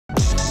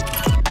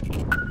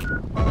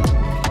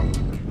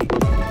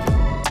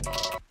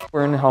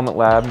We're in the helmet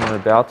lab and we're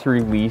about to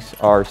release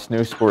our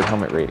snow sport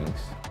helmet ratings.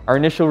 Our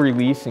initial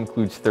release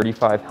includes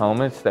 35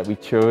 helmets that we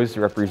chose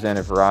to represent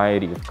a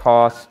variety of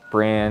costs,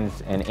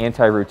 brands, and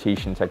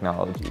anti-rotation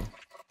technology.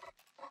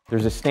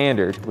 There's a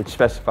standard which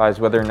specifies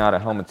whether or not a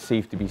helmet's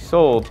safe to be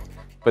sold,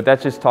 but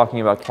that's just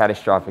talking about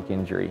catastrophic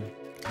injury.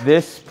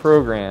 This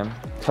program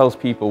tells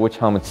people which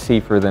helmet's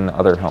safer than the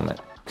other helmet,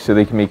 so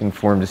they can make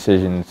informed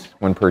decisions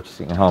when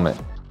purchasing a helmet.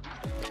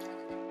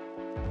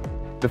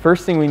 The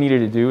first thing we needed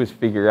to do is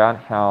figure out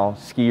how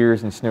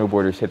skiers and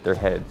snowboarders hit their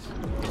heads.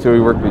 So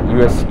we worked with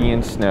US Ski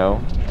and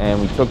Snow,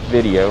 and we took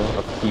video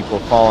of people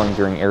falling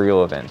during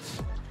aerial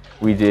events.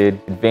 We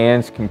did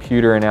advanced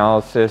computer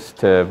analysis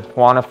to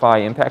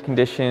quantify impact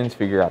conditions,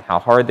 figure out how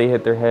hard they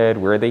hit their head,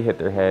 where they hit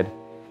their head,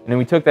 and then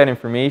we took that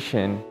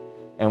information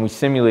and we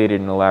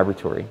simulated in a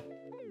laboratory.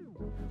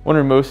 One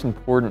of the most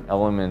important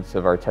elements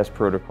of our test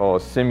protocol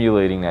is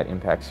simulating that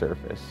impact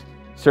surface.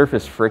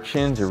 Surface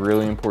friction is a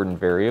really important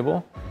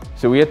variable,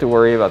 so we have to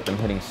worry about them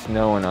hitting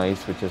snow and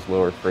ice, which is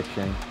lower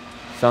friction.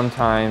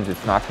 Sometimes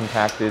it's not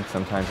compacted,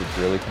 sometimes it's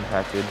really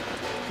compacted.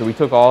 So we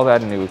took all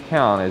that into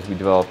account as we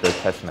developed our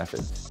test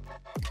methods.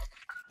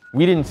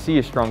 We didn't see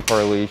a strong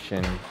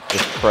correlation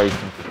with price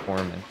and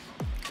performance.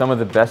 Some of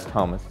the best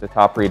helmets, the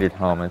top-rated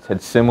helmets,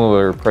 had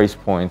similar price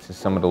points as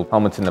some of the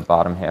helmets in the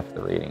bottom half of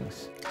the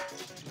ratings.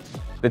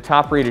 The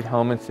top-rated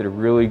helmets did a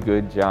really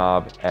good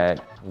job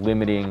at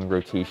limiting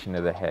rotation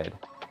of the head.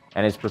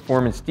 And as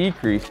performance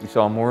decreased, we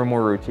saw more and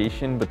more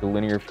rotation, but the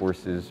linear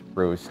forces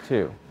rose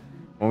too.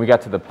 When we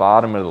got to the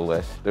bottom of the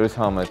list, those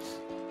helmets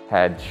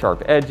had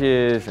sharp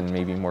edges and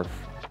maybe more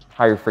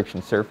higher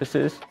friction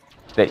surfaces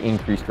that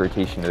increased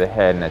rotation of the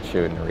head, and that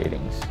showed in the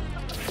ratings.